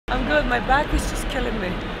my back is just killing me.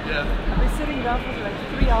 Yeah. I've been sitting down for like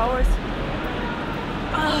 3 hours.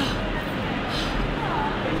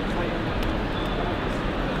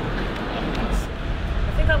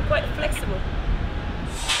 I think I'm quite flexible.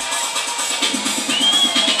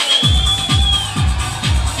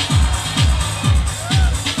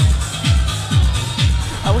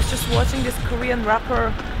 I was just watching this Korean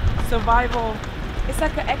rapper survival. It's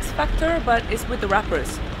like an X Factor, but it's with the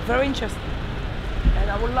rappers. Very interesting. And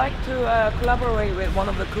I would like to collaborate with one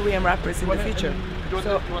of the Korean rappers in the future.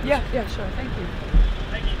 So, yeah, sure. Thank you.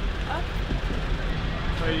 Thank you.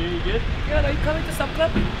 So you good? Good. Are you coming to Sub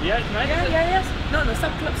Club? Yeah, nice. Yes. No,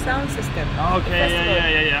 Sub Club Soundsystem. Oh, okay,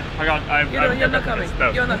 yeah. You're not coming.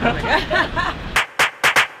 You're not coming.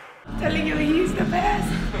 Telling you he's the best.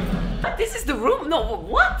 This is the room? No,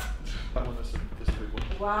 what?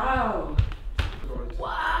 Wow.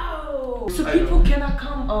 Wow. So people cannot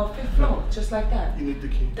come on 5th floor just like that? You need the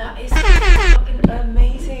key. That is fucking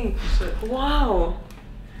amazing. Wow.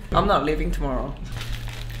 I'm not leaving tomorrow.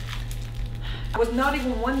 I was not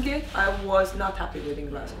even one gig. I was not happy with in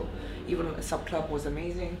Glasgow. Even though Sub Club was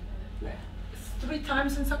amazing. Like 3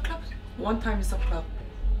 times in Sub Club? 1 time in Sub Club.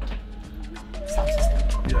 Sound system.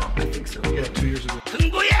 Yeah. I think so. Yeah, 2 years ago.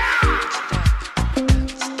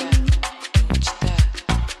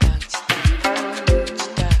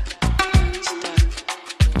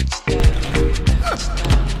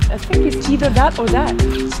 I think it's either that or that.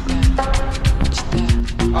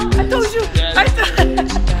 I told you!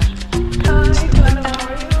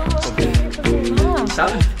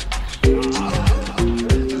 Sound.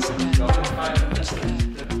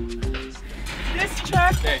 This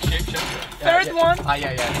track, third one,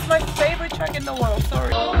 is my favorite track in the world,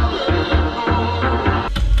 sorry.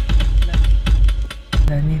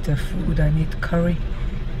 I need the food, I need curry.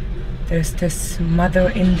 There's this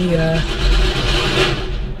Mother India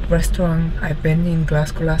restaurant I've been in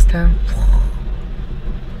Glasgow last time.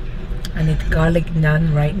 I need garlic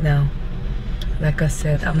naan right now. Like I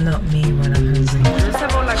said, I'm not me when I'm hungry. Just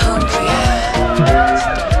have all like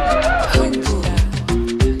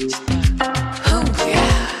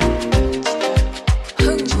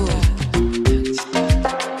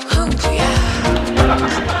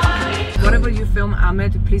whatever you film,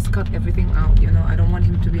 Ahmed, please cut everything out. You know, I don't want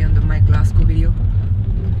him to be under my Glasgow video.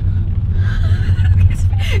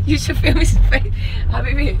 You should film his face.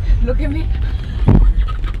 Habibi, look at me.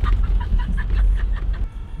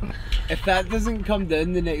 If that doesn't come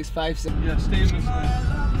down the next 5 seconds. Yeah, stay in this way.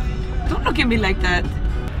 Don't look at me like that.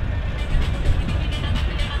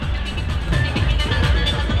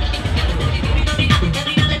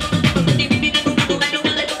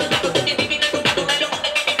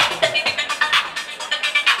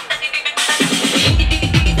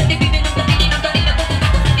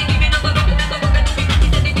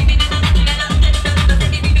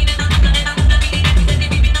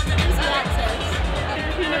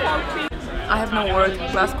 I have no word.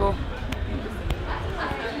 Glasgow.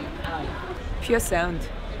 Pure sound.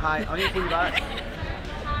 Hi, I need to be back.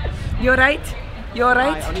 You're right. You're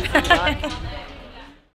right. Hi, I need to be back.